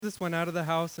Jesus went out of the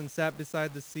house and sat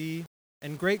beside the sea,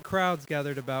 and great crowds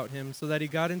gathered about him, so that he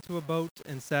got into a boat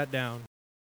and sat down.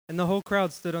 And the whole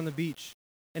crowd stood on the beach.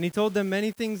 And he told them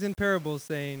many things in parables,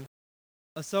 saying,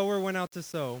 A sower went out to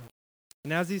sow.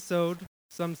 And as he sowed,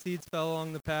 some seeds fell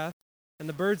along the path, and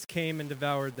the birds came and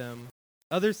devoured them.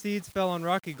 Other seeds fell on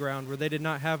rocky ground where they did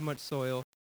not have much soil,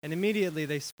 and immediately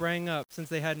they sprang up, since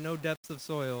they had no depths of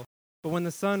soil. But when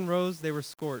the sun rose, they were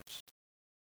scorched.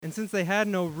 And since they had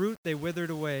no root, they withered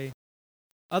away.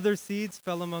 Other seeds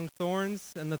fell among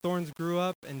thorns, and the thorns grew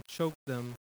up and choked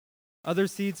them. Other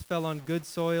seeds fell on good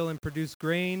soil and produced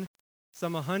grain,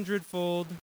 some 100-fold,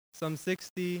 some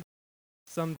 60,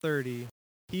 some 30.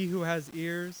 He who has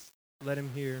ears, let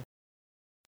him hear.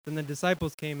 Then the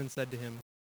disciples came and said to him,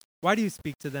 Why do you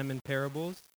speak to them in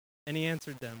parables? And he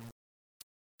answered them,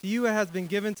 To you it has been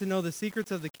given to know the secrets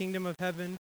of the kingdom of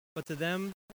heaven, but to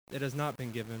them it has not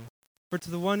been given. For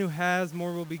to the one who has,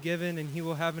 more will be given, and he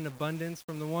will have an abundance.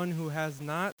 From the one who has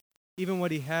not, even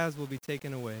what he has will be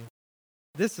taken away.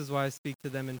 This is why I speak to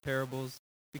them in parables,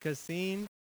 because seeing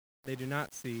they do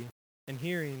not see, and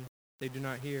hearing they do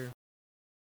not hear,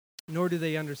 nor do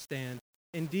they understand.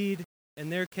 Indeed, in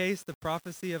their case, the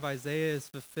prophecy of Isaiah is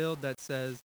fulfilled that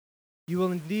says, You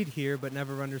will indeed hear, but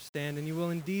never understand, and you will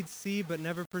indeed see, but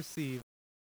never perceive.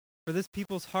 For this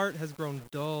people's heart has grown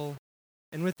dull,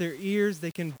 and with their ears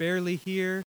they can barely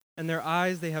hear, and their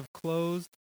eyes they have closed,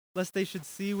 lest they should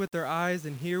see with their eyes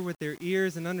and hear with their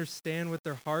ears and understand with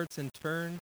their hearts and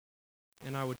turn,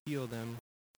 and I would heal them.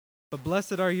 But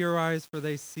blessed are your eyes, for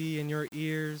they see, and your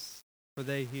ears, for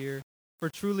they hear. For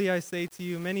truly I say to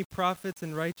you, many prophets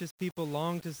and righteous people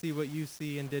long to see what you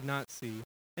see and did not see,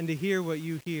 and to hear what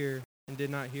you hear and did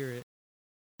not hear it.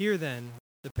 Hear then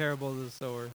the parable of the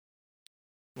sower.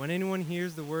 When anyone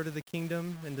hears the word of the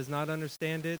kingdom and does not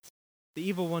understand it, the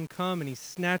evil one comes and he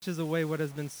snatches away what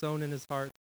has been sown in his heart.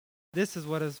 This is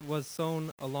what was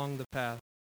sown along the path.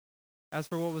 As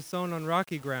for what was sown on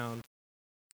rocky ground,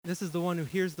 this is the one who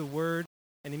hears the word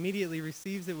and immediately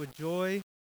receives it with joy,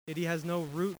 yet he has no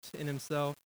root in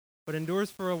himself, but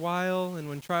endures for a while, and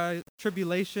when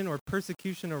tribulation or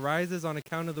persecution arises on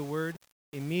account of the word,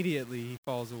 immediately he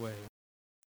falls away.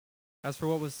 As for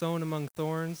what was sown among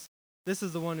thorns, this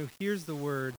is the one who hears the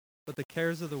word, but the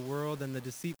cares of the world and the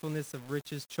deceitfulness of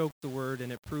riches choke the word,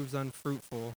 and it proves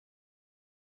unfruitful.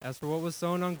 As for what was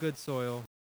sown on good soil,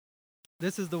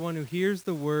 this is the one who hears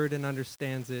the word and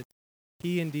understands it.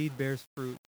 He indeed bears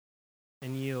fruit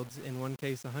and yields, in one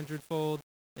case 100-fold,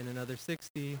 in another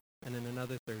 60, and in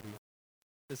another 30.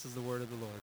 This is the word of the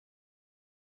Lord.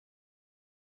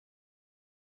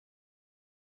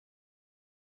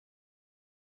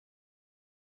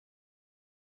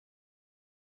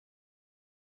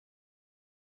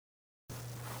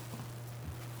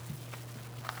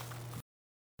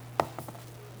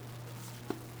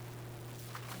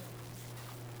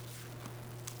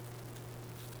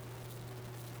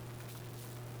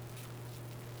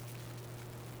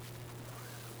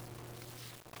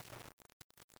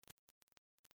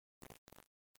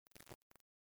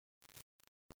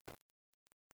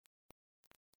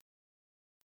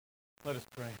 Let us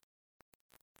pray.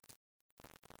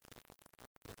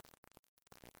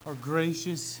 Our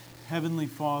gracious Heavenly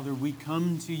Father, we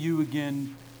come to you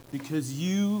again because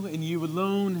you and you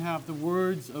alone have the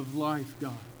words of life,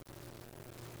 God.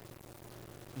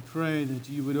 I pray that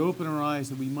you would open our eyes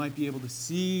that we might be able to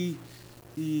see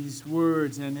these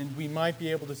words and we might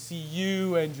be able to see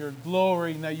you and your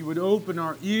glory, and that you would open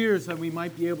our ears that we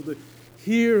might be able to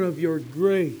hear of your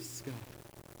grace, God.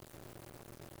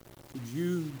 Would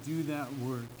you do that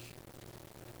work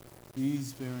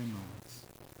these very moments?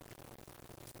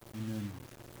 Amen.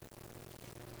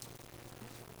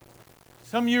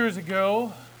 Some years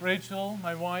ago, Rachel,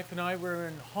 my wife, and I were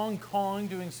in Hong Kong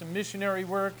doing some missionary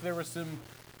work. There were some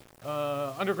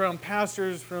underground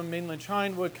pastors from mainland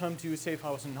China would come to a safe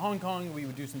house in Hong Kong. We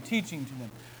would do some teaching to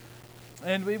them.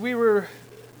 And we were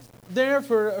there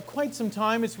for quite some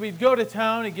time as we'd go to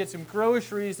town and get some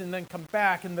groceries and then come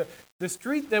back. And the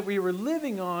street that we were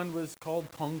living on was called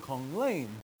Hong Kong Lane,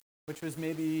 which was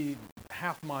maybe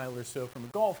half mile or so from a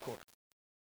golf course.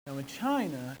 Now in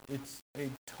China, it's a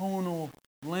tonal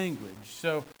language.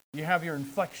 So you have your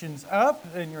inflections up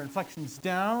and your inflections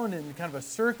down and kind of a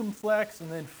circumflex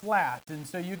and then flat. And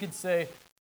so you could say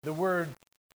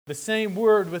the same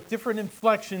word with different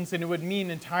inflections and it would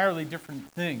mean entirely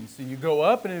different things. So you go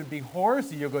up and it would be horse,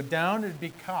 and you go down and it would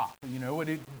be cop. You know,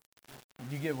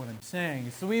 you get what I'm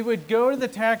saying. So we would go to the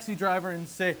taxi driver and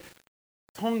say,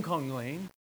 Hong Kong Lane,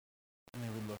 and they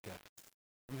would look at us.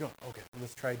 We go, okay,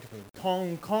 let's try it differently.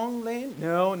 Hong Kong Lane?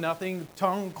 No, nothing.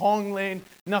 Hong Kong Lane?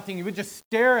 Nothing. He would just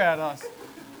stare at us.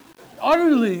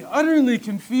 utterly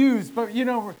confused. But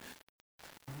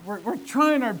we're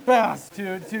trying our best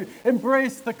to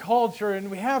embrace the culture, and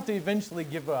we have to eventually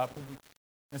give up.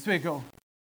 And so we go,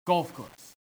 golf course.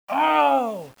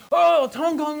 Oh,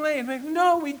 Tong Kong Lane. Like,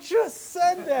 no, we just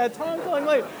said that, Tong Kong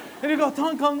Lane. And you go,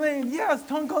 Tong Kong Lane. Yes,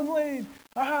 Tong Kong Lane.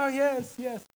 Ah, yes.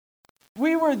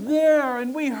 We were there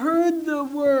and we heard the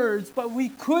words, but we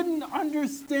couldn't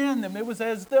understand them. It was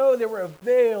as though they were a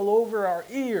veil over our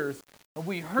ears.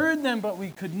 We heard them, but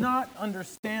we could not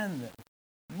understand them.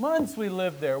 Months we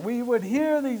lived there. We would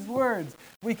hear these words.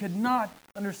 We could not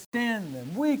understand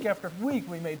them. Week after week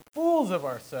we made fools of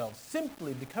ourselves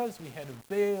simply because we had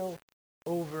a veil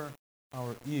over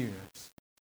our ears.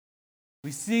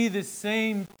 We see this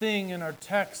same thing in our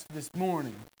text this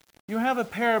morning. You have a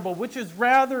parable which is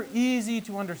rather easy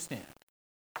to understand.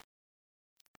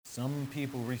 Some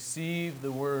people receive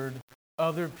the word,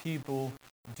 other people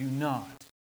do not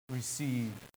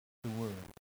receive the word.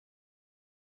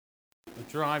 It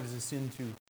drives us into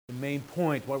the main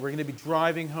point, what we're going to be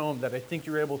driving home, that I think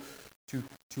you're able to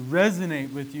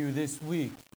resonate with you this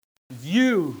week.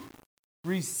 You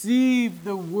receive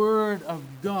the Word of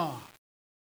God.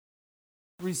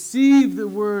 Receive the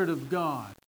Word of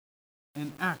God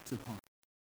and act upon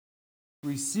it.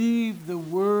 Receive the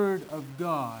Word of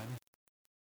God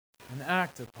and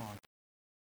act upon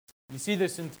it. You see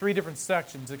this in three different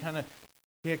sections. It kind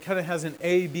of has an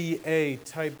ABA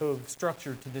type of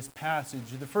structure to this passage.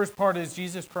 The first part is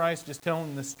Jesus Christ just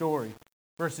telling the story,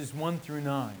 verses 1 through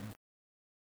 9.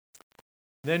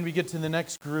 Then we get to the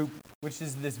next group, which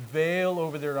is this veil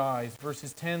over their eyes,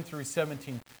 verses 10 through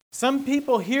 17. Some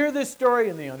people hear this story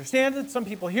and they understand it. Some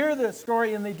people hear this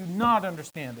story and they do not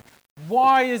understand it.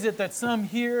 Why is it that some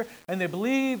hear and they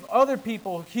believe, other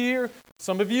people hear,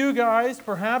 some of you guys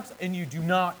perhaps, and you do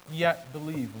not yet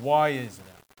believe? Why is that?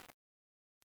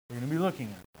 We're going to be looking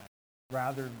at that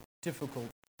rather difficult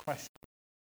question.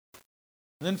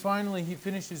 And then finally, he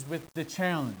finishes with the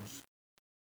challenge,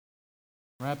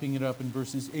 wrapping it up in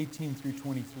verses 18 through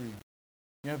 23.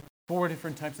 You have 4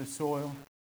 different types of soil.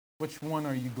 Which one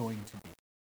are you going to be?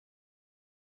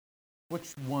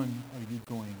 Which one are you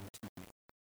going to be?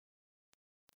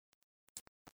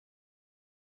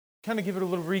 Kind of give it a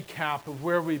little recap of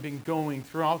where we've been going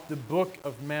throughout the book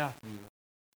of Matthew.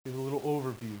 Give a little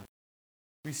overview.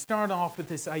 We start off with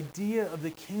this idea of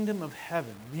the kingdom of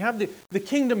heaven. We have the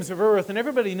kingdoms of earth, and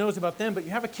everybody knows about them, but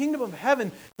you have a kingdom of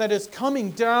heaven that is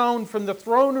coming down from the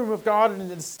throne room of God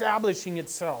and establishing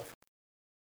itself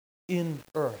in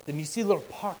earth. And you see little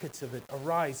pockets of it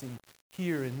arising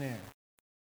here and there.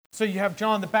 So you have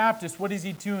John the Baptist. What is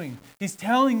he doing? He's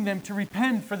telling them to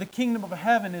repent, for the kingdom of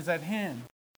heaven is at hand.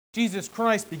 Jesus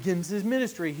Christ begins his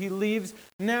ministry. He leaves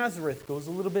Nazareth, goes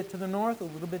a little bit to the north, a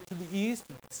little bit to the east,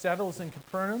 settles in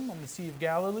Capernaum on the Sea of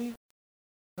Galilee.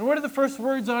 And what are the first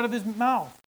words out of his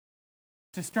mouth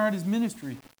to start his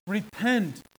ministry?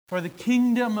 Repent, for the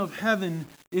kingdom of heaven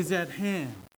is at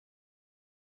hand.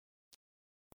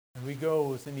 And he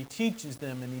goes and he teaches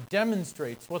them and he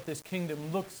demonstrates what this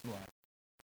kingdom looks like.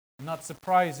 And not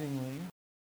surprisingly,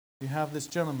 you have this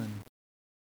gentleman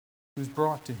who's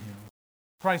brought to him.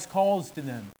 Christ calls to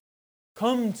them,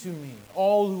 "Come to me,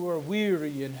 all who are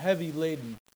weary and heavy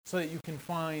laden, so that you can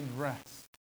find rest."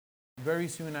 Very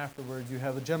soon afterwards, you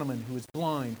have a gentleman who is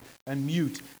blind and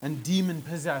mute and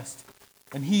demon-possessed,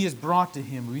 and he is brought to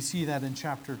him. We see that in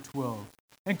chapter 12.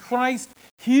 And Christ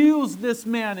heals this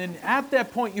man, and at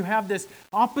that point you have this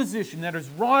opposition that is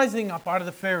rising up out of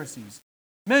the Pharisees.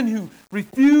 Men who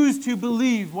refuse to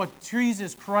believe what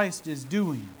Jesus Christ is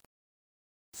doing.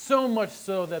 So much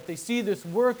so that they see this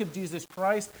work of Jesus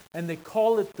Christ and they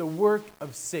call it the work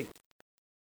of Satan.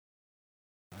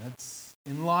 That's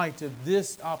in light of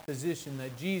this opposition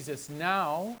that Jesus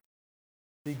now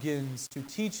begins to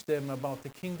teach them about the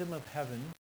kingdom of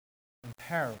heaven in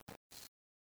parables.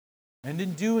 And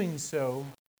in doing so,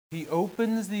 he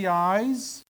opens the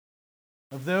eyes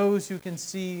of those who can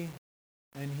see,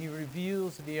 and he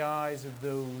reveals the eyes of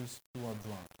those who are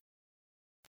blind.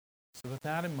 So with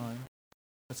that in mind,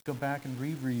 let's go back and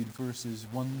reread verses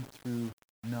 1 through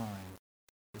 9,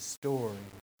 the story.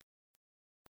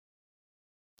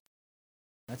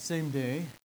 That same day,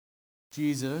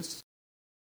 Jesus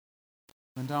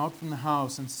went out from the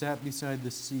house and sat beside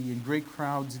the sea, and great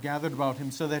crowds gathered about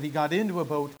him, so that he got into a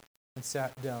boat and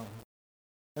sat down.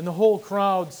 And the whole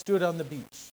crowd stood on the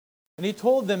beach. And he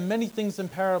told them many things in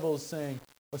parables, saying,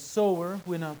 "A sower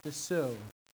went out to sow.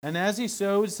 And as he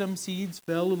sowed, some seeds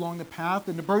fell along the path,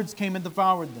 and the birds came and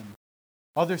devoured them.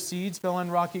 Other seeds fell on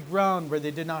rocky ground where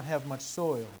they did not have much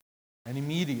soil. And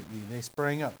immediately they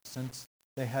sprang up, since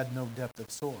they had no depth of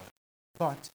soil.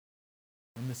 But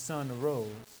When the sun arose,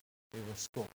 they were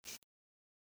scorched.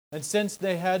 And since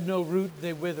they had no root,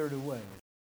 they withered away.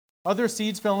 Other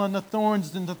seeds fell on the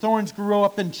thorns, and the thorns grew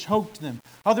up and choked them.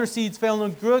 Other seeds fell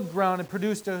on good ground and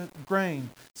produced a grain,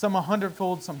 some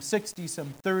 100-fold, some 60,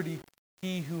 some 30.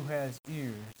 He who has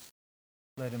ears,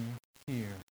 let him hear.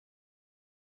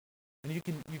 And you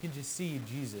can just see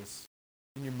Jesus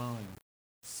in your mind,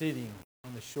 sitting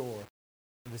on the shore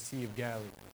of the Sea of Galilee.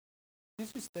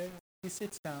 He's just there. He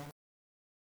sits down.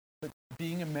 But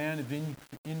being a man of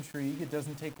intrigue, it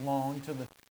doesn't take long till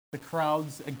the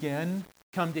crowds again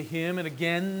come to him, and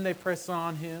again they press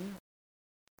on him.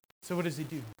 So what does he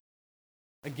do?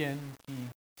 Again, he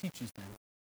teaches them.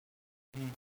 He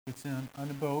gets on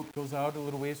a boat, goes out a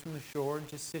little ways from the shore, and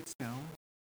just sits down.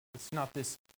 It's not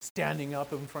this standing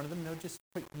up in front of them. No, just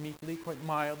quite meekly, quite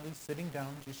mildly, sitting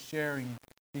down, just sharing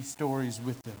these stories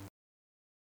with them.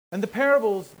 And the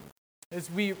parables,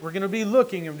 as we're going to be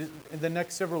looking in the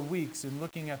next several weeks and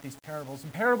looking at these parables.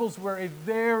 And parables were a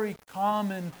very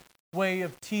common way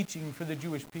of teaching for the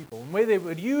Jewish people. And the way they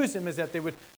would use them is that they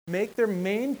would make their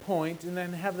main point and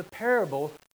then have the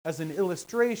parable as an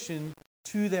illustration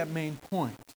to that main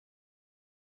point.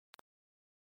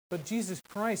 But Jesus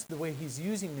Christ, the way he's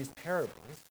using these parables,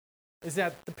 is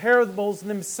that the parables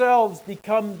themselves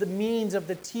become the means of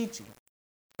the teaching.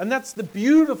 And that's the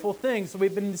beautiful thing. So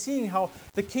we've been seeing how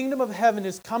the kingdom of heaven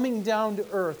is coming down to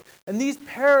earth. And these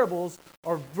parables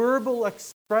are verbal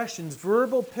expressions,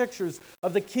 verbal pictures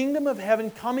of the kingdom of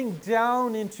heaven coming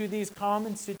down into these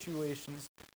common situations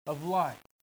of life.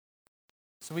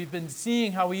 So we've been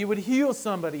seeing how he would heal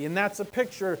somebody, and that's a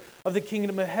picture of the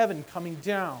kingdom of heaven coming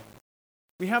down.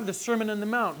 We have the Sermon on the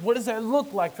Mount. What does that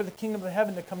look like for the kingdom of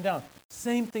heaven to come down?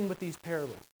 Same thing with these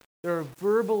parables. They're a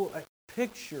verbal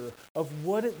picture of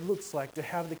what it looks like to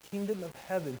have the kingdom of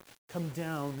heaven come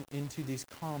down into these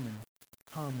common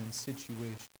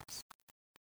situations.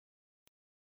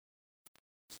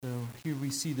 So here we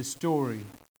see the story,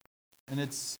 and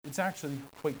it's actually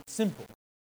quite simple.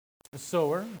 The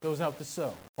sower goes out to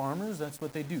sow. Farmers, that's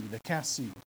what they do. They cast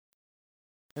seed.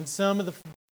 And some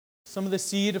of the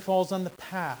seed falls on the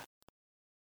path.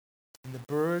 And the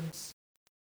birds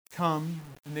come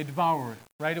and they devour it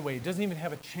right away. It doesn't even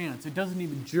have a chance. It doesn't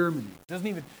even germinate. It doesn't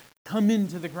even come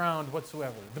into the ground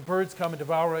whatsoever. The birds come and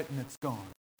devour it and it's gone.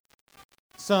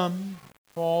 Some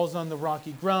falls on the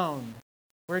rocky ground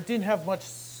where it didn't have much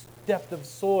depth of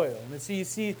soil. And so you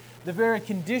see the very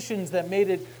conditions that made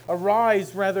it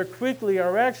arise rather quickly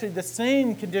are actually the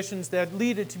same conditions that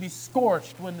lead it to be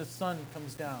scorched when the sun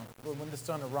comes down, or when the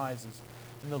sun arises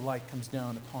and the light comes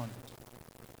down upon it.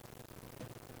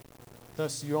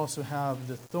 Thus, you also have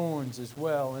the thorns as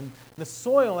well. And the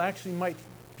soil actually might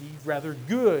be rather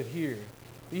good here.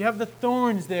 You have the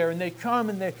thorns there, and they come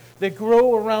and they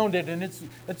grow around it, and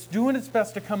it's doing its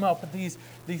best to come out, but these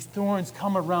thorns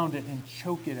come around it and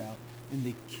choke it out, and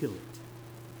they kill it.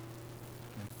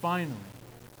 And finally,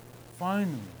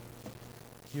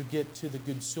 you get to the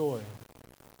good soil.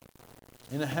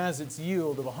 And it has its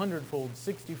yield of 100-fold,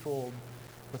 60-fold,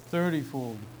 or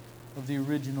 30-fold of the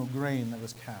original grain that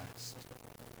was cast.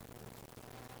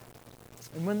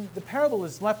 And when the parable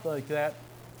is left like that,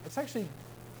 it's actually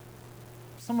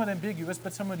somewhat ambiguous,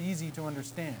 but somewhat easy to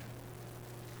understand.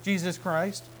 Jesus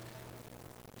Christ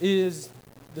is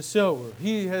the sower.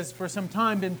 He has for some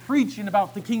time been preaching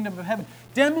about the kingdom of heaven,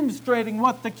 demonstrating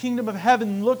what the kingdom of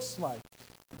heaven looks like.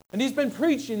 And he's been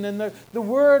preaching, and the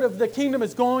word of the kingdom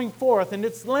is going forth, and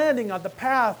it's landing on the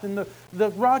path, and the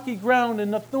rocky ground,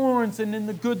 and the thorns, and in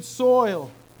the good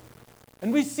soil.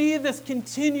 And we see this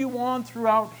continue on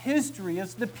throughout history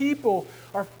as the people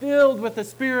are filled with the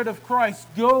Spirit of Christ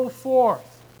go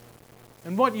forth.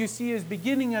 And what you see is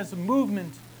beginning as a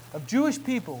movement of Jewish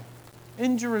people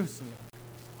in Jerusalem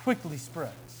quickly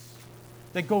spreads.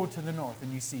 They go to the north,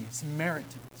 and you see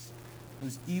Samaritans,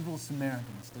 those evil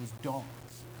Samaritans, those dogs.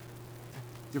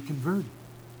 They're converted.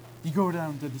 You go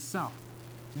down to the south,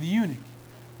 to the eunuch,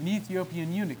 an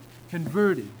Ethiopian eunuch,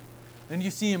 converted. Then you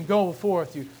see him go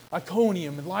forth to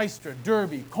Iconium, Lystra,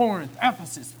 Derbe, Corinth,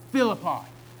 Ephesus, Philippi,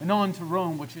 and on to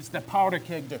Rome, which is the powder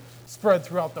keg to spread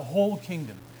throughout the whole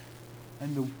kingdom.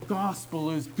 And the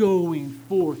gospel is going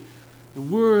forth. The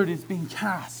word is being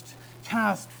cast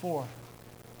forth.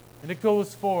 And it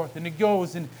goes forth, and it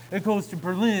goes to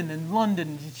Berlin and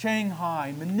London, to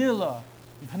Shanghai, Manila,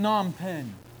 and Phnom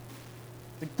Penh.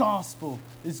 The gospel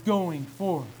is going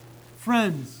forth.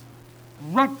 Friends,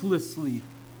 recklessly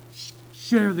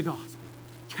share the gospel.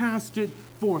 Cast it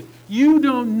forth. You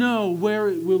don't know where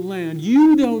it will land.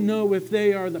 You don't know if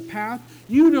they are the path.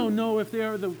 You don't know if they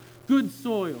are the good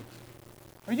soil.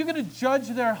 Are you going to judge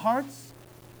their hearts?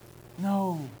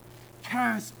 No.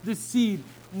 cast the seed,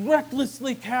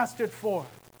 recklessly cast it forth,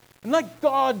 and let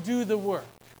God do the work.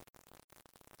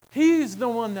 He's the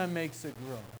one that makes it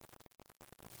grow.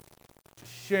 To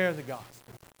share the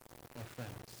gospel, my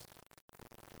friends.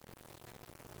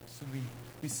 So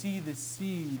we see the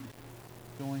seed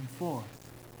going forth.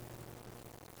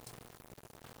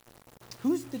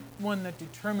 Who's the one that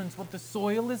determines what the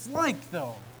soil is like,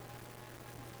 though?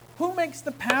 Who makes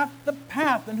the path the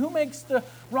path? And who makes the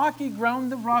rocky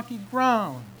ground the rocky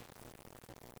ground?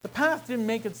 The path didn't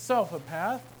make itself a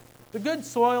path. The good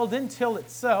soil didn't till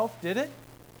itself, did it?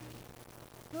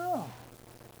 No.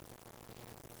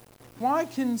 Why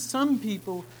can some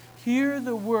people hear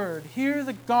the word, hear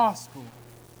the gospel,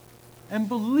 and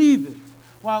believe it,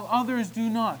 while others do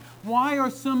not? Why are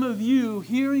some of you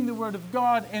hearing the word of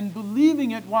God and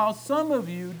believing it, while some of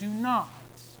you do not?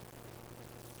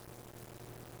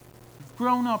 You've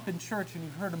grown up in church and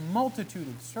you've heard a multitude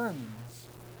of sermons,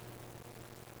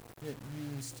 yet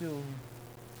you still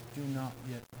do not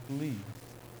yet believe.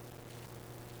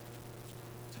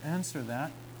 To answer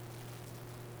that,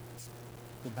 let's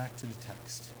go back to the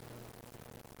text.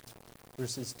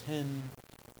 Verses 10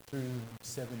 through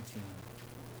 17.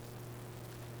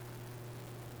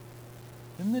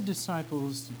 Then the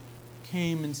disciples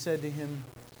came and said to him,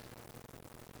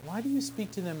 "Why do you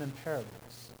speak to them in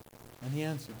parables?" And he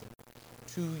answered them,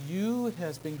 "To you it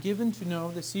has been given to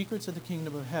know the secrets of the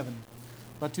kingdom of heaven,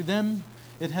 but to them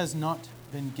it has not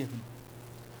been given.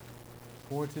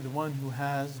 For to the one who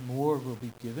has, more will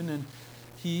be given, and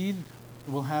he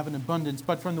will have an abundance.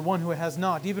 But from the one who has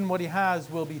not, even what he has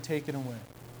will be taken away.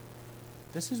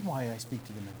 This is why I speak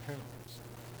to them in parables.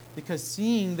 Because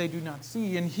seeing they do not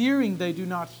see, and hearing they do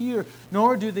not hear,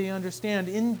 nor do they understand.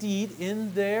 Indeed,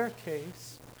 in their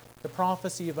case, the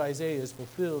prophecy of Isaiah is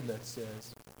fulfilled that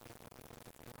says,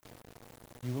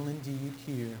 you will indeed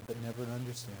hear, but never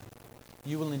understand.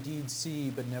 You will indeed see,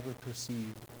 but never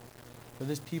perceive. For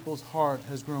this people's heart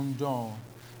has grown dull,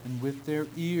 and with their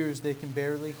ears they can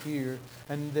barely hear,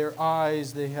 and their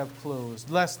eyes they have closed,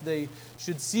 lest they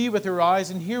should see with their eyes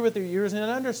and hear with their ears and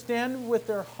understand with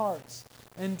their hearts,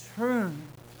 and turn,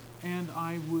 and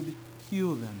I would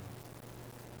heal them.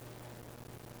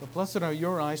 But blessed are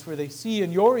your eyes, for they see,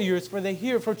 and your ears, for they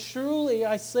hear. For truly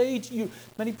I say to you,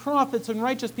 many prophets and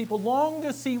righteous people long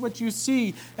to see what you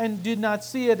see, and did not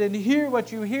see it, and hear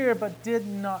what you hear, but did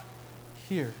not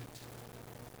hear it."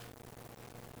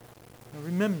 Now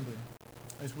remember,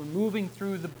 as we're moving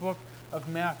through the book of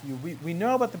Matthew, we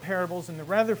know about the parables, and they're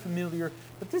rather familiar,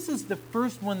 but this is the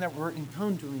first one that we're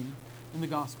encountering in the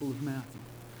Gospel of Matthew.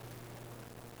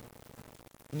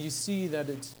 And you see that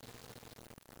it's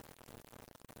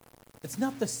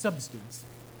not the substance,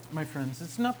 my friends.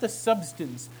 It's not the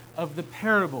substance of the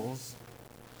parables,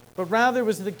 but rather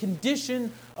was the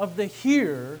condition of the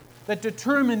hearer that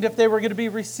determined if they were going to be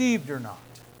received or not.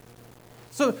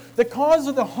 So the cause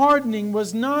of the hardening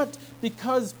was not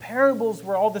because parables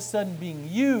were all of a sudden being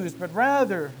used, but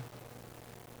rather,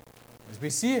 as we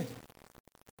see it,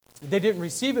 they didn't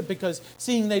receive it because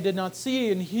seeing they did not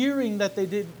see, and hearing that they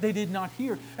did not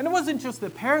hear. And it wasn't just the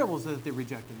parables that they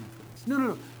rejected, my friends.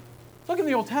 No. Look in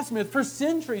the Old Testament, the first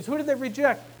centuries, who did they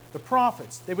reject? The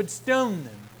prophets. They would stone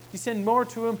them. He sent more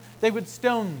to them, they would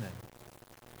stone them.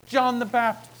 John the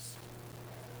Baptist.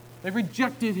 They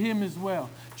rejected him as well.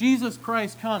 Jesus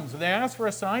Christ comes. They ask for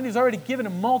a sign. He's already given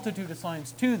a multitude of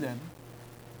signs to them.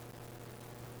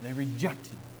 They reject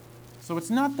him. So it's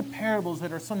not the parables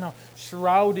that are somehow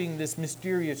shrouding this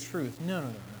mysterious truth. No.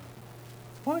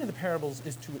 The point of the parables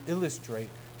is to illustrate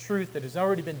truth that has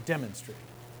already been demonstrated.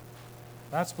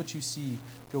 That's what you see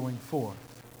going forth.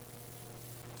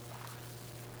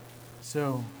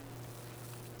 So,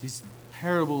 these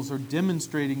parables are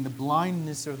demonstrating the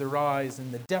blindness of their eyes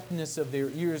and the deafness of their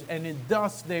ears, and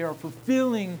thus they are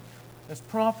fulfilling this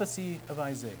prophecy of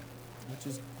Isaiah, which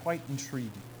is quite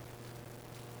intriguing.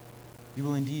 You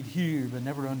will indeed hear, but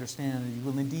never understand, and you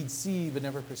will indeed see, but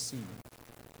never perceive.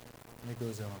 And it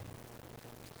goes on.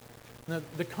 Now,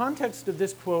 the context of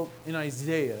this quote in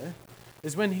Isaiah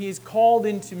is when he's called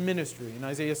into ministry. In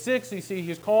Isaiah 6, you see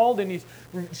he's called and he's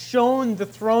shown the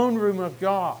throne room of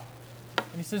God.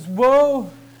 And he says, "Woe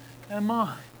am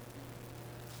I.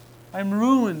 I'm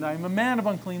ruined. I'm a man of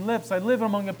unclean lips. I live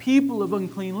among a people of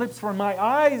unclean lips, for my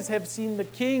eyes have seen the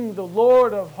King, the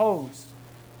Lord of hosts."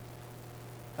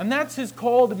 And that's his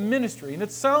call to ministry. And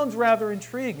it sounds rather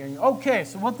intriguing. Okay,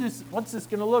 so what's this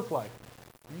going to look like?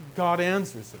 God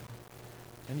answers it.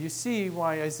 And you see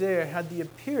why Isaiah had the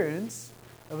appearance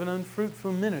of an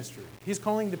unfruitful ministry. He's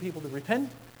calling the people to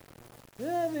repent.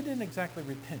 Yeah, they didn't exactly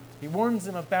repent. He warns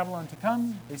them of Babylon to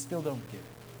come. They still don't get it.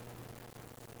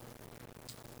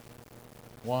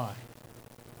 Why?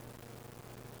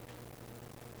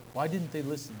 Why didn't they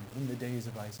listen in the days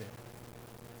of Isaiah?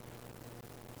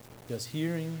 Because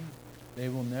hearing they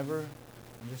will never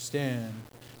understand,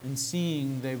 and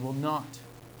seeing they will not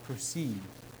perceive.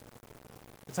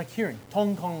 It's like hearing.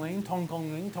 Tong kong ling, tong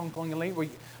kong ling, tong kong ling. Where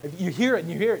you hear it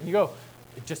and you hear it and you go,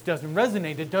 it just doesn't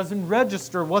resonate. It doesn't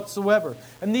register whatsoever.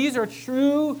 And these are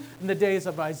true in the days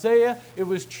of Isaiah. It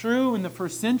was true in the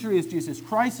first century as Jesus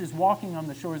Christ is walking on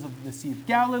the shores of the Sea of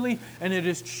Galilee. And it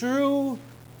is true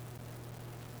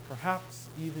perhaps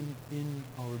even in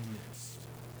our midst.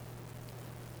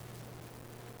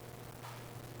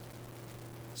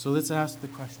 So let's ask the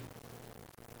question.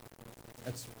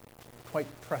 That's quite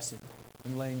pressing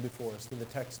and laying before us with a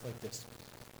text like this.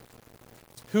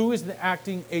 Who is the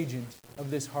acting agent of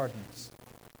this hardness?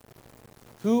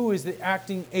 Who is the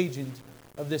acting agent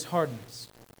of this hardness?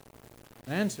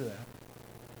 To answer that,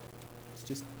 let's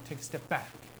just take a step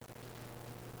back.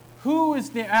 Who is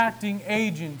the acting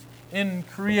agent in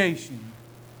creation?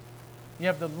 You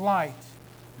have the light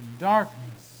and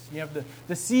darkness. You have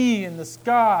the sea and the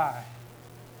sky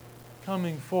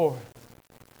coming forth.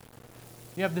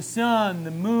 You have the sun,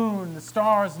 the moon, the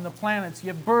stars, and the planets. You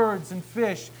have birds and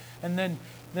fish, and then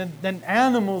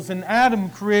animals and Adam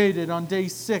created on day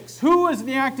 6. Who is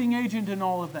the acting agent in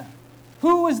all of that?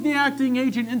 Who is the acting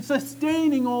agent in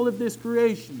sustaining all of this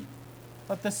creation?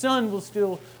 But the sun will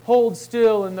still hold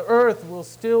still, and the earth will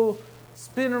still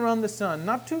spin around the sun.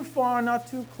 Not too far, not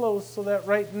too close, so that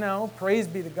right now, praise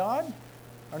be to God,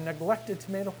 our neglected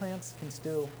tomato plants can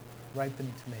still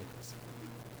ripen tomatoes.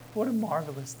 What a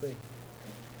marvelous thing.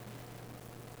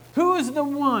 Who is the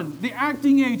one, the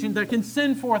acting agent that can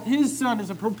send forth His Son as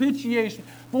a propitiation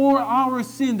for our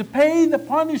sin, to pay the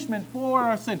punishment for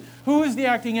our sin? Who is the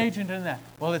acting agent in that?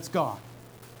 Well, it's God.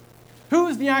 Who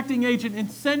is the acting agent in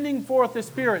sending forth the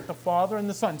Spirit? The Father and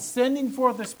the Son. Sending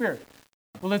forth the Spirit.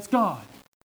 Well, it's God.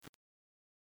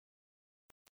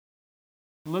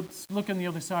 Let's look on the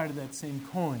other side of that same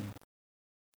coin.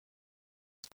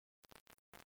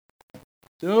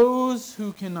 Those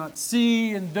who cannot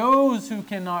see and those who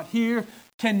cannot hear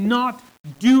cannot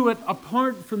do it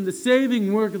apart from the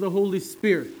saving work of the Holy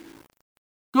Spirit.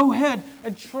 Go ahead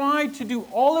and try to do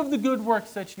all of the good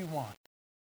works that you want.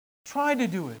 Try to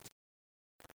do it.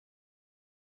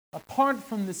 Apart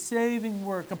from the saving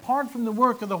work, apart from the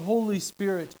work of the Holy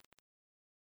Spirit,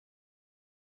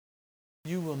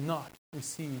 you will not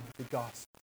receive the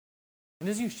gospel. And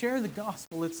as you share the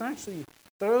gospel, it's actually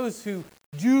those who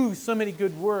do so many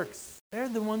good works, they're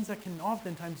the ones that can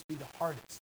oftentimes be the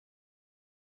hardest.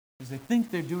 Because they think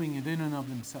they're doing it in and of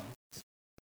themselves.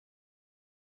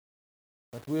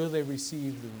 But will they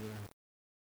receive the word?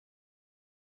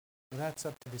 Well, that's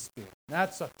up to the Spirit.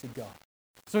 That's up to God.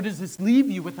 So does this leave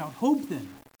you without hope then?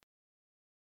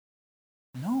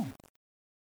 No.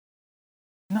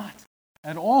 Not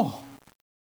at all.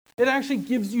 It actually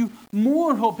gives you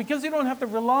more hope because you don't have to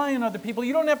rely on other people.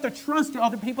 You don't have to trust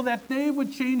other people that they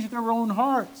would change their own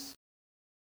hearts.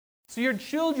 So your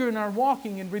children are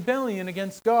walking in rebellion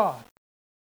against God.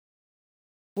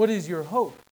 What is your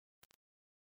hope?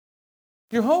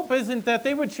 Your hope isn't that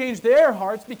they would change their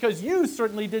hearts because you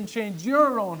certainly didn't change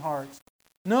your own hearts.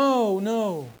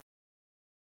 No.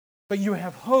 But you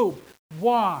have hope.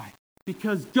 Why?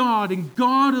 Because God and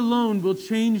God alone will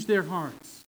change their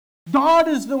hearts. God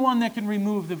is the one that can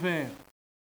remove the veil.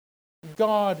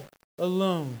 God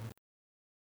alone.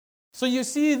 So you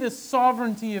see, the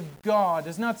sovereignty of God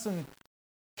is not some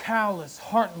callous,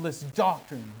 heartless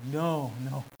doctrine. No.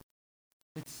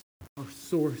 It's our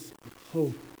source of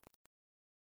hope.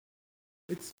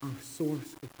 It's our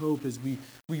source of hope. As we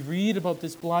read about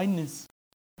this blindness,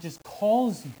 it just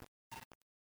calls you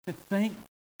to thank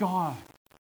God.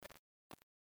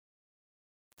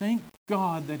 Thank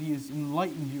God that He has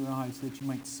enlightened your eyes that you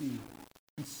might see,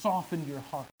 and softened your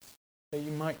hearts that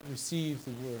you might receive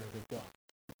the word of God.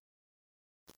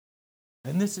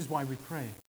 And this is why we pray.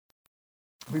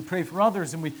 We pray for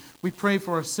others and we pray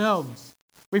for ourselves.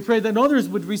 We pray that others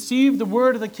would receive the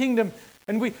word of the kingdom,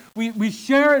 and we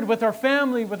share it with our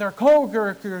family, with our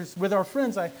co-workers, with our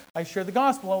friends. I share the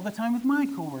gospel all the time with my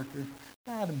co-worker,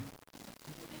 Adam.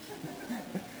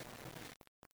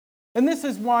 And this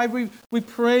is why we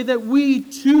pray that we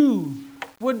too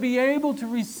would be able to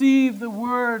receive the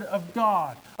word of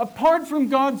God. Apart from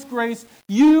God's grace,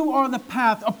 you are the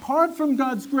path. Apart from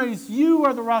God's grace, you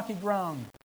are the rocky ground.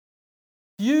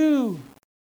 You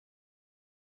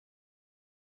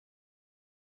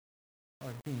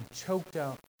are being choked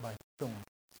out by thorns.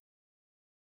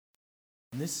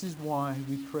 And this is why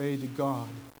we pray to God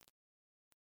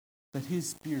that His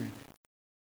Spirit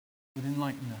would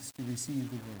enlighten us to receive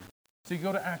the word. So you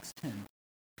go to Acts 10.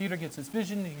 Peter gets his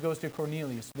vision, he goes to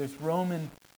Cornelius, this Roman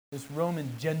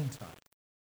Gentile,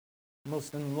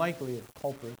 most unlikely of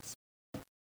culprits.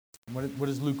 What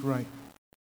does Luke write?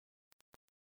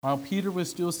 While Peter was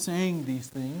still saying these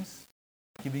things,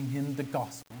 giving him the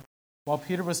gospel, while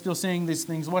Peter was still saying these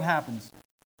things, what happens?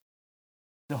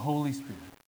 The Holy Spirit.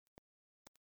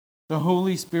 The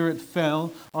Holy Spirit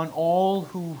fell on all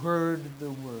who heard the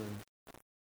word.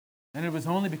 And it was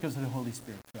only because of the Holy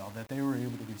Spirit fell that they were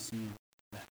able to receive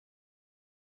that.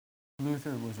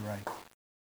 Luther was right.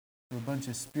 We're a bunch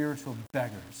of spiritual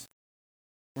beggars.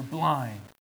 We're blind.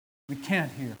 We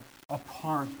can't hear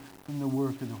apart from the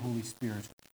work of the Holy Spirit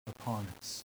upon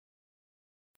us.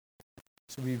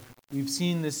 So we've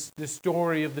seen this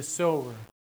story of the sower.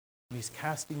 He's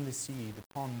casting the seed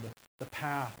upon the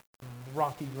path, the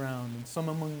rocky ground, and some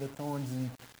among the thorns, and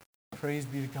praise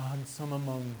be to God, and some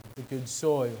among the good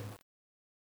soil.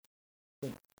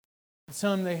 But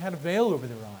some, they had a veil over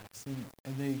their eyes,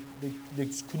 and they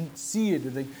just couldn't see it,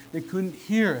 or they couldn't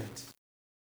hear it.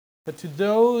 But to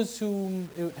those whom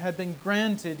it had been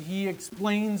granted, he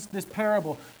explains this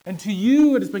parable. And to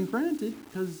you it has been granted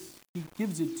because he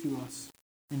gives it to us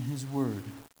in his word.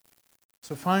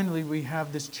 So finally we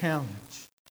have this challenge.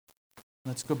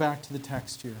 Let's go back to the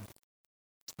text here.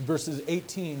 Verses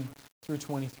 18 through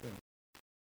 23.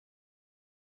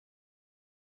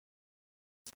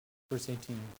 Verse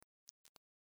 18.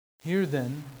 Hear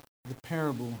then the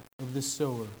parable of the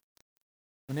sower.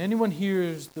 When anyone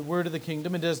hears the word of the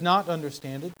kingdom and does not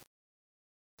understand it,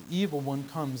 the evil one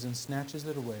comes and snatches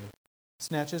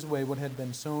away what had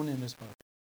been sown in his heart.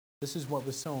 This is what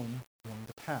was sown along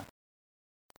the path.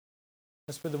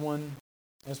 As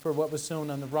for what was sown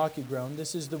on the rocky ground,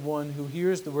 this is the one who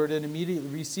hears the word and immediately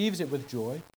receives it with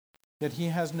joy, yet he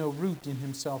has no root in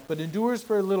himself, but endures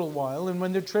for a little while, and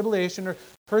when the tribulation or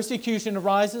persecution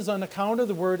arises on account of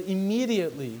the word,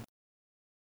 immediately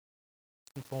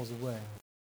he falls away.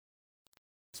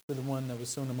 As for the one that was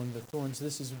sown among the thorns,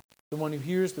 this is the one who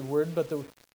hears the word, but the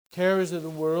cares of the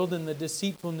world and the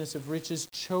deceitfulness of riches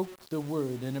choke the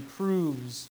word, and it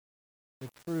proves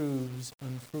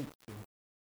unfruitful.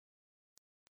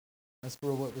 As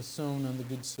for what was sown on the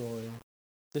good soil,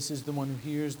 this is the one who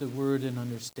hears the word and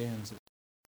understands it.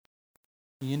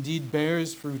 He indeed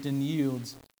bears fruit and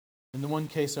yields, in the one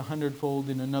case 100-fold,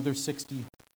 in another 60,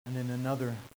 and in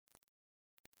another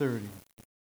 30.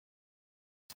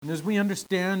 And as we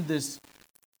understand this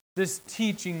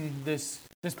teaching, this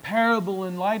parable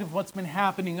in light of what's been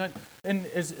happening, and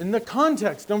in the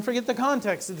context, don't forget the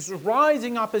context, this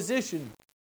rising opposition,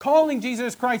 calling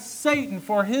Jesus Christ Satan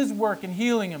for his work in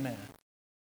healing a man,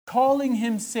 calling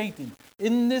him Satan.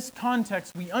 In this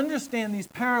context, we understand these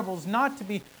parables not to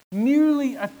be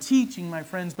merely a teaching, my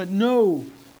friends, but no,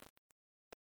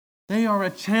 they are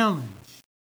a challenge.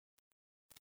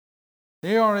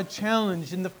 They are a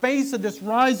challenge. In the face of this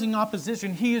rising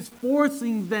opposition, he is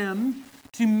forcing them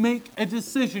to make a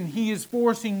decision. He is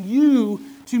forcing you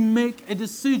to make a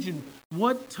decision.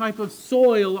 What type of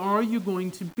soil are you going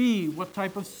to be? What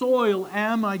type of soil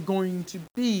am I going to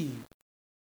be?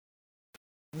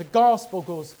 And the gospel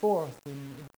goes forth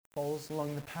and it falls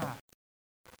along the path.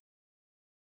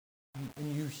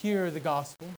 And you hear the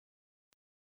gospel,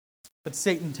 but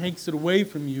Satan takes it away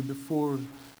from you before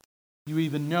you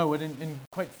even know it, and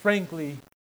quite frankly,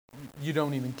 you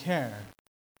don't even care.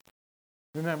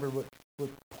 Remember what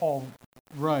Paul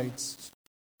writes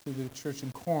to the church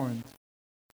in Corinth.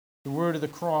 The word of the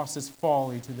cross is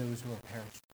folly to those who are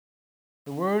perishing.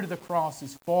 The word of the cross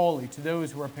is folly to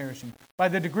those who are perishing. By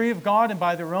the degree of God and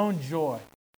by their own joy,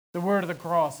 the word of the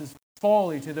cross is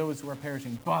folly to those who are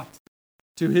perishing. But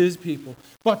to his people,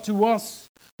 but to us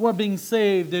who are being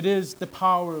saved, it is the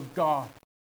power of God.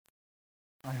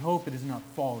 I hope it is not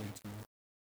folly to you.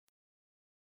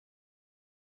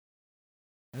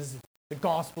 As the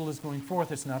gospel is going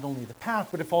forth, it's not only the path,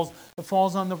 but it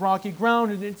falls on the rocky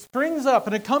ground, and it springs up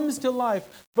and it comes to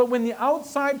life. But when the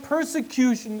outside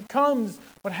persecution comes,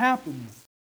 what happens?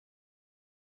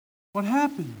 What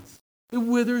happens? It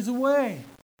withers away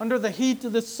under the heat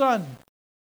of the sun.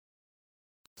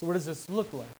 So what does this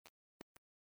look like?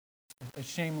 A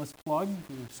shameless plug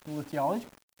for the School of Theology.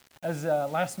 As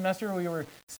last semester we were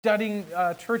studying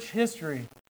church history,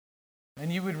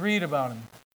 and you would read about them.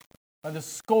 By the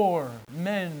score,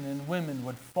 men and women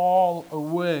would fall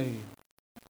away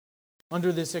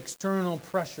under this external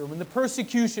pressure. When the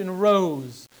persecution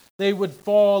rose, they would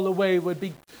fall away. It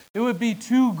would be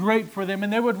too great for them,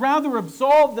 and they would rather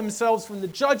absolve themselves from the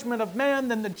judgment of man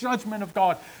than the judgment of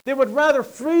God. They would rather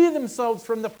free themselves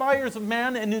from the fires of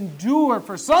man and endure,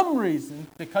 for some reason,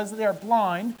 because they are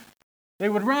blind, They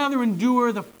would rather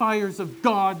endure the fires of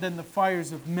God than the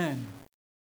fires of men.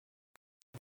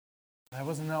 That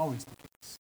wasn't always the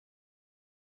case.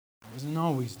 That wasn't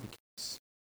always the case.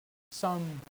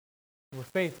 Some were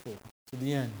faithful to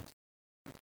the end.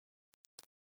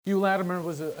 Hugh Latimer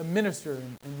was a minister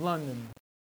in London,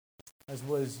 as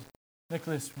was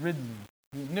Nicholas Ridley.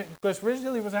 Nicholas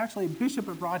Ridley was actually a bishop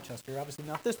of Rochester, obviously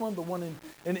not this one, but one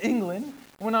in England.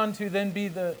 Went on to then be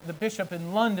the bishop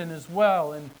in London as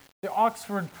well. And the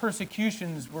Oxford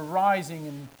persecutions were rising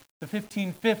in the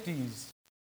 1550s.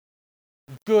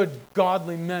 Good,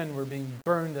 godly men were being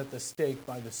burned at the stake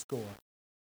by the score.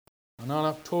 And on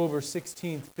October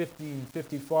 16th,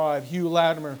 1555, Hugh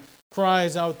Latimer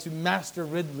cries out to Master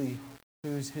Ridley,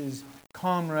 who's his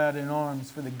comrade in arms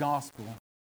for the gospel,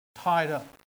 tied up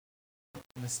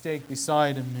on the stake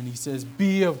beside him, and he says,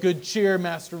 "Be of good cheer,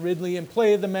 Master Ridley, and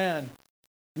play the man.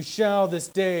 We shall this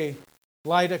day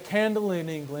light a candle in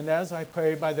England, as I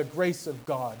pray, by the grace of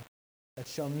God, that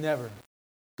shall never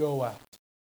go out."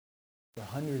 For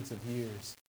hundreds of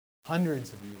years,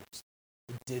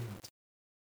 it didn't.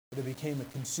 But it became a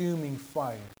consuming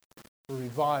fire for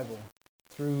revival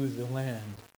through the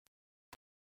land.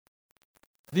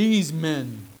 These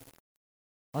men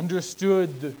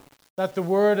understood that the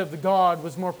word of the God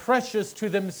was more precious to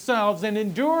themselves, and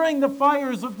enduring the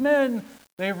fires of men,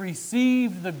 they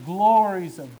received the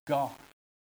glories of God.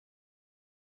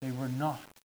 They were not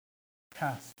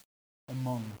cast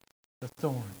among the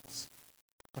thorns,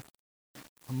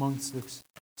 amongst the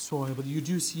soil. But you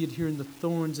do see it here in the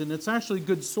thorns, and it's actually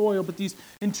good soil, but these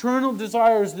internal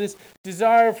desires, this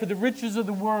desire for the riches of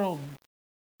the world,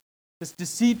 this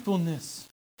deceitfulness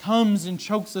comes and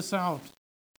chokes us out.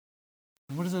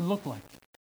 And what does it look like?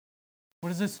 What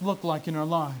does this look like in our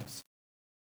lives?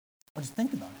 Well, just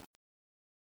think about it.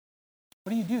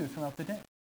 What do you do throughout the day?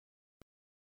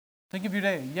 Think of your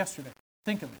day yesterday.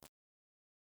 Think of it.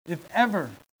 If ever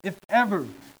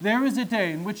there is a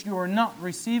day in which you are not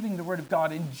receiving the Word of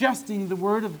God, ingesting the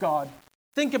Word of God,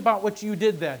 think about what you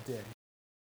did that day.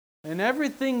 And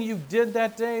everything you did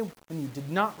that day when you did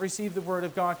not receive the Word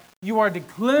of God, you are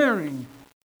declaring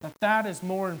that is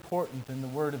more important than the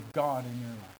Word of God in your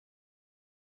life.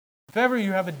 If ever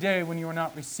you have a day when you are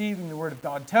not receiving the Word of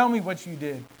God, tell me what you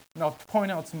did, and I'll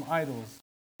point out some idols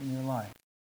in your life.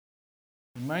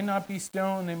 They might not be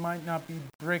stone, they might not be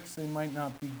bricks, they might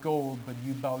not be gold, but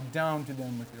you bow down to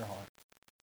them with your heart.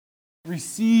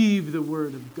 Receive the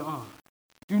Word of God.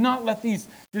 Do not let these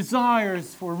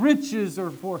desires for riches or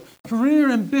for career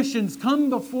ambitions come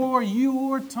before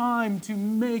your time to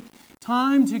make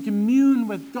time to commune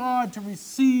with God, to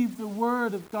receive the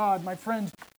Word of God. My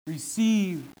friends,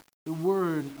 receive the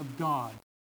Word of God.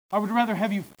 I would rather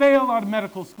have you fail out of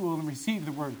medical school than receive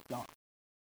the Word of God.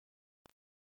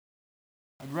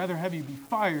 I'd rather have you be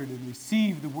fired and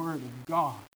receive the Word of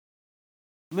God.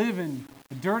 Live in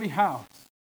a dirty house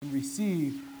and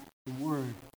receive the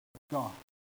Word of God.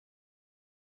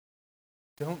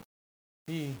 Don't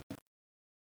be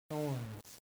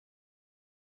thorns.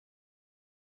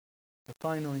 But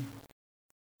finally,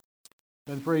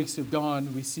 by the grace of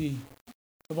God, we see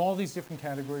of all these different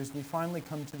categories, we finally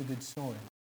come to the good soil.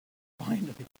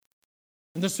 Finally.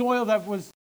 And the soil that was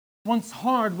once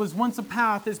hard, was once a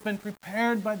path, has been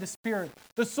prepared by the Spirit.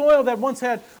 The soil that once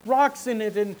had rocks in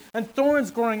it and thorns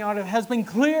growing out of it has been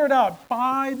cleared out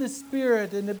by the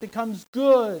Spirit, and it becomes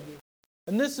good.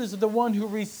 And this is the one who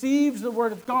receives the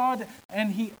Word of God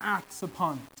and he acts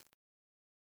upon it.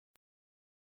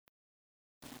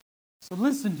 So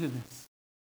listen to this.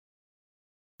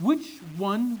 Which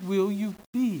one will you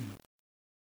be?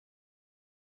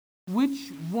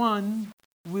 Which one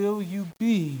will you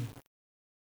be?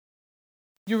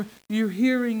 You're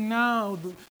hearing now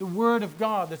the Word of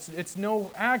God. It's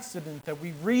no accident that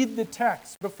we read the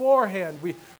text beforehand.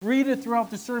 We read it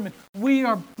throughout the sermon. We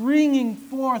are bringing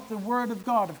forth the Word of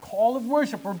God. A call of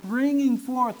worship. We're bringing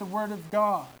forth the Word of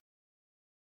God.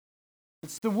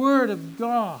 It's the Word of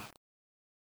God.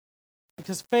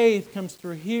 Because faith comes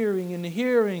through hearing, and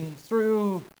hearing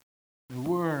through the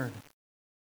Word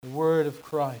of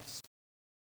Christ.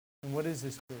 And what is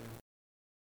this Word?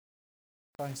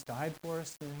 Christ died for our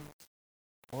sins,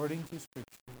 according to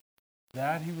Scripture,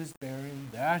 that He was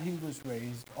buried, that He was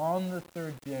raised on the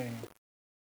third day,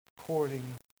 according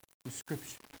to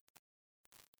Scripture.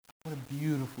 What a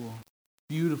beautiful,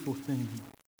 beautiful thing.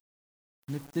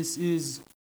 And if this is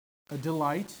a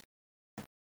delight,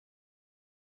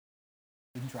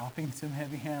 been dropping some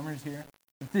heavy hammers here.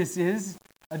 If this is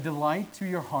a delight to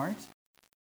your heart,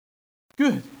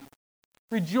 good.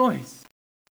 Rejoice.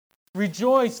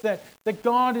 Rejoice that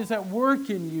God is at work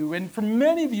in you. And for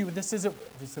many of you, this is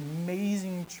this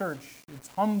amazing church. It's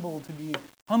humbling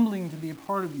to be a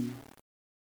part of you.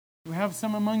 We have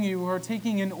some among you who are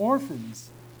taking in orphans,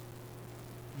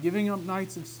 giving up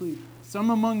nights of sleep. Some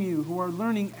among you who are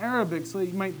learning Arabic so that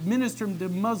you might minister to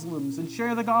Muslims and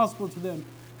share the gospel to them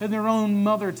in their own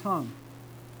mother tongue.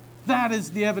 That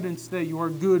is the evidence that you are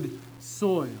good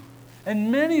soil.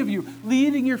 And many of you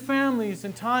leading your families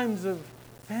in times of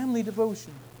family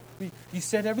devotion. You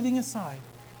set everything aside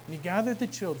and you gather the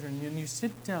children and you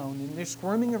sit down and they're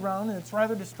squirming around and it's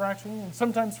rather distracting and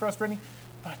sometimes frustrating,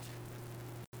 but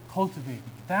cultivating.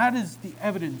 That is the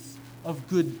evidence of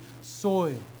good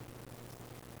soil.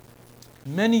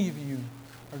 Many of you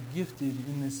are gifted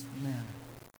in this manner.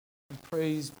 And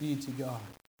praise be to God.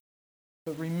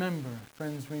 But remember,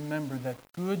 friends, remember that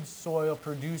good soil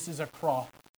produces a crop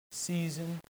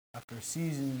season after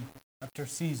season after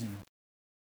season.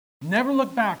 Never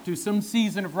look back to some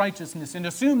season of righteousness and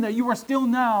assume that you are still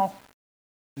now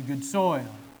the good soil.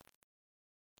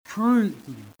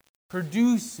 Currently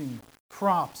producing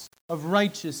crops of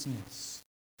righteousness.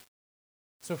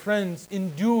 So friends,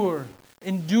 endure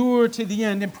to the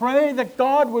end and pray that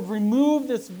God would remove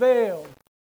this veil.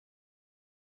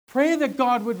 Pray that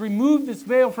God would remove this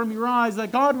veil from your eyes,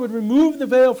 that God would remove the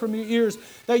veil from your ears,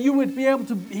 that you would be able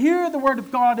to hear the Word of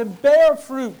God and bear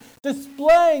fruit,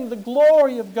 displaying the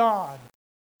glory of God,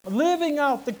 living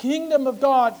out the kingdom of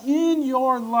God in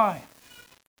your life.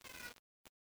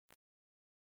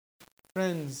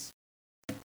 Friends,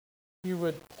 hear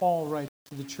what Paul writes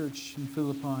to the church in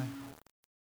Philippi.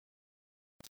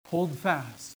 Hold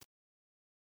fast.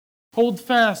 Hold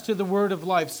fast to the word of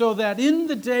life, so that in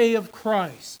the day of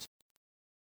Christ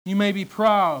you may be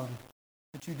proud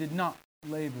that you did not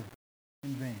labor in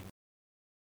vain.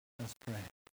 Let's pray.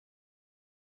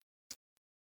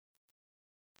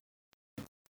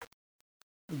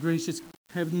 Gracious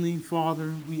Heavenly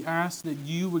Father, we ask that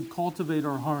you would cultivate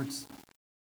our hearts,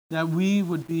 that we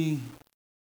would be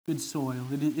good soil.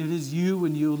 It is you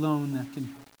and you alone that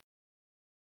can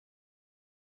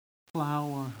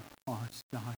plow our hearts,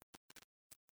 God.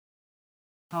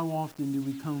 How often do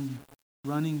we come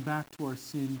running back to our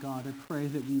sin, God? I pray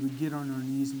that we would get on our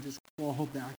knees and just crawl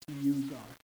back to you, God.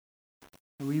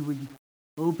 That we would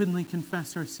openly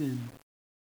confess our sin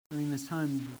during this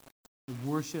time of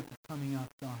worship coming up,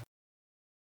 God.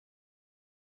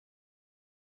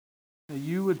 That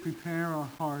you would prepare our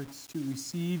hearts to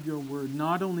receive your word,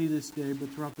 not only this day, but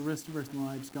throughout the rest of our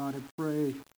lives, God. I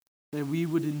pray that we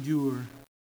would endure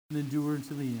and endure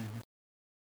to the end.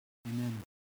 Amen.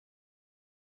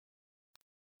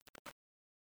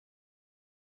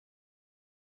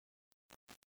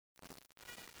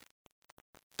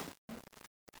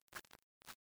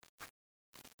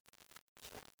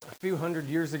 A few hundred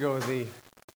years ago, the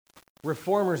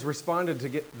Reformers responded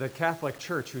to the Catholic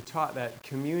Church, who taught that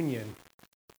communion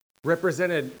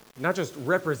not just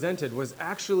represented, was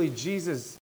actually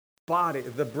Jesus' body,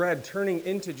 the bread turning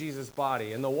into Jesus'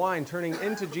 body, and the wine turning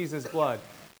into Jesus' blood.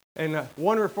 And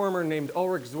one reformer named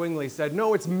Ulrich Zwingli said,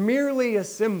 no, it's merely a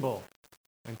symbol.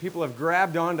 And people have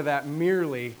grabbed onto that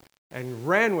merely and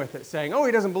ran with it, saying, oh,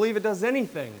 he doesn't believe it does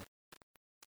anything.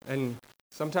 And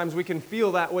sometimes we can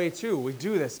feel that way too. We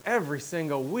do this every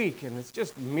single week, and it's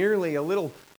just merely a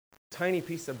little tiny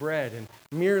piece of bread and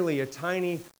merely a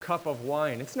tiny cup of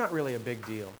wine. It's not really a big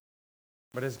deal.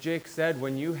 But as Jake said,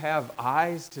 when you have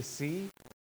eyes to see,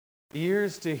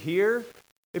 ears to hear,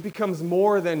 it becomes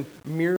more than merely